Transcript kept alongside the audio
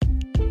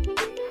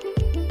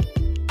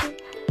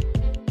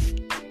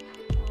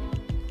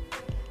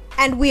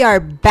And we are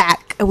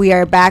back. We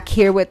are back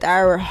here with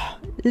our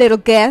little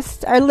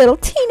guest, our little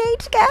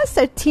teenage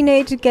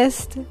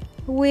guest,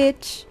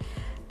 which,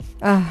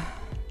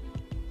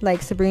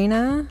 like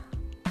Sabrina.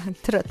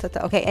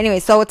 Okay, anyway,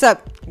 so what's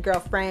up,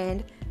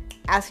 girlfriend?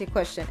 Ask your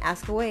question.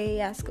 Ask away,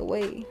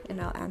 and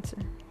I'll answer.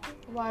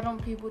 Why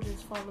don't people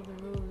just follow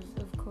the rules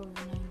of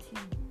COVID-19?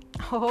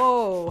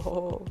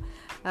 Oh,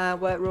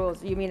 what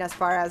rules? You mean as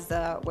far as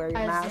wear your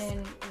mask? As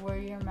in, wear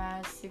your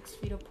mask 6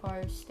 feet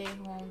apart, stay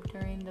home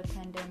during the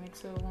pandemic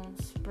so it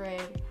won't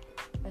spread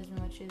as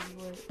much as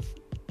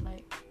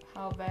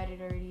how bad it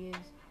already is.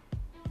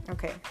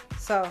 Okay,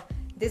 so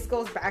this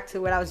goes back to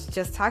what I was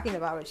just talking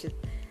about, which is,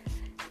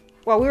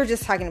 well, we were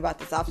just talking about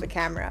this off the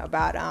camera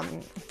about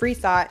free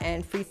thought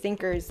and free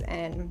thinkers,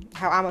 and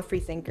how I'm a free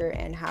thinker,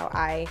 and how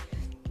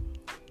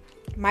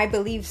my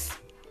beliefs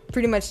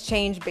pretty much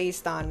change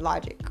based on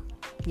logic.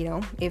 You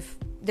know, if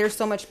there's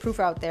so much proof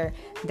out there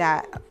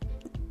that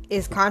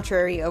is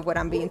contrary of what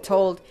I'm being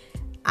told,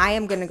 I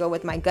am gonna go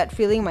with my gut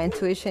feeling, my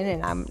intuition,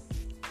 and I'm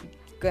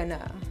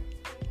gonna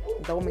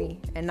go me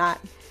and not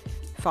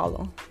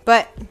follow.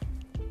 But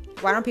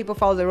why don't people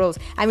follow the rules?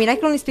 I mean, I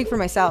can only speak for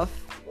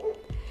myself.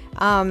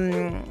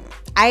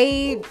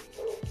 I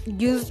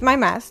use my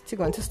mask to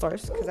go into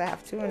stores because I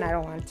have to, and I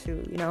don't want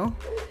to, you know.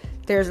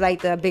 There's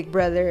like the Big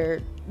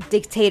Brother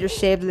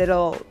dictatorship,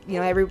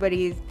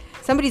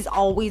 somebody's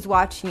always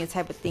watching you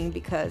type of thing,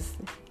 because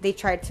they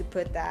tried to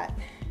put that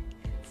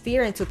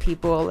fear into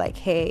people, like,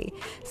 hey,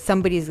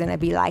 somebody's gonna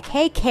be like,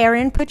 hey,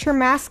 Karen, put your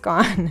mask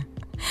on.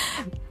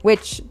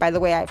 Which, by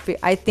the way,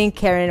 I think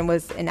Karen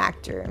was an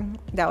actor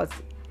that was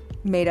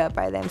made up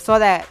by them so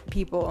that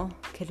people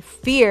could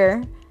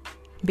fear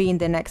being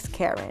the next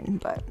Karen.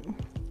 But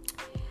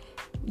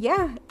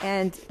yeah,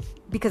 and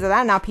because of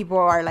that, now people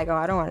are like, oh,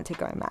 I don't want to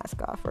take my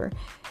mask off or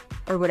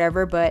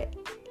whatever. But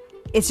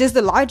it's just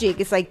the logic.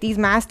 It's like these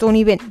masks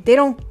they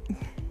don't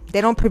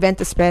prevent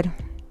the spread.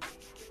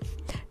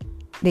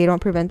 They don't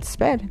prevent the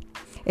spread.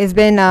 It's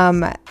been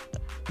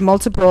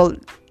multiple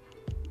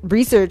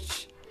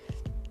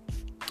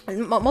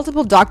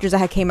doctors that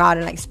had came out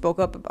and like spoke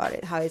up about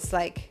it, how it's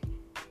like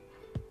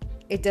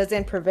it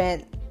doesn't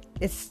prevent,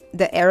 it's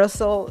the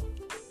aerosol.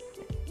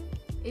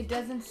 It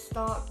doesn't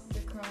stop the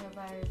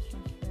coronavirus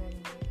from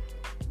spreading.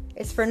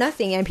 It's for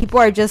nothing, and people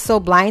are just so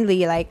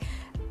blindly like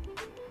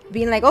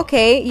being like,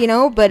 okay, you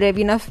know, but if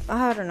enough,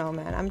 I don't know,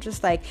 man. I'm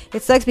just like,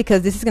 it sucks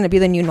because this is gonna be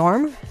the new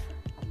norm,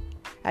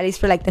 at least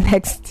for like the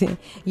next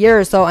year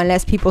or so,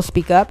 unless people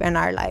speak up and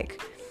are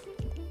like,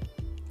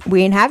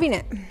 we ain't having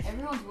it.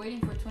 Everyone's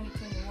waiting for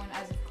 2021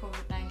 as if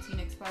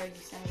COVID-19 expires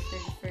December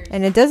 31st.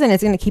 And it doesn't.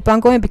 It's gonna keep on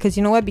going, because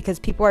you know what? Because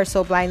people are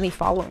so blindly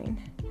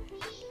following.